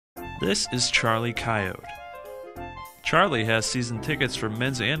This is Charlie Coyote. Charlie has season tickets for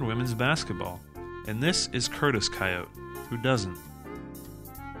men's and women's basketball. And this is Curtis Coyote, who doesn't.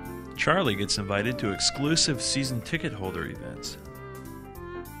 Charlie gets invited to exclusive season ticket holder events.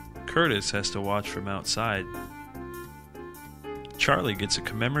 Curtis has to watch from outside. Charlie gets a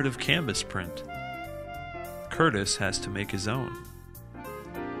commemorative canvas print. Curtis has to make his own.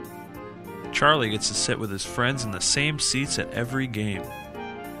 Charlie gets to sit with his friends in the same seats at every game.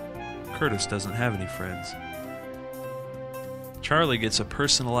 Curtis doesn't have any friends. Charlie gets a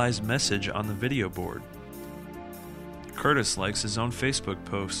personalized message on the video board. Curtis likes his own Facebook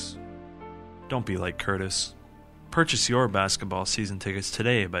posts. Don't be like Curtis. Purchase your basketball season tickets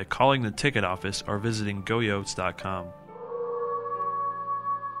today by calling the ticket office or visiting goyotes.com.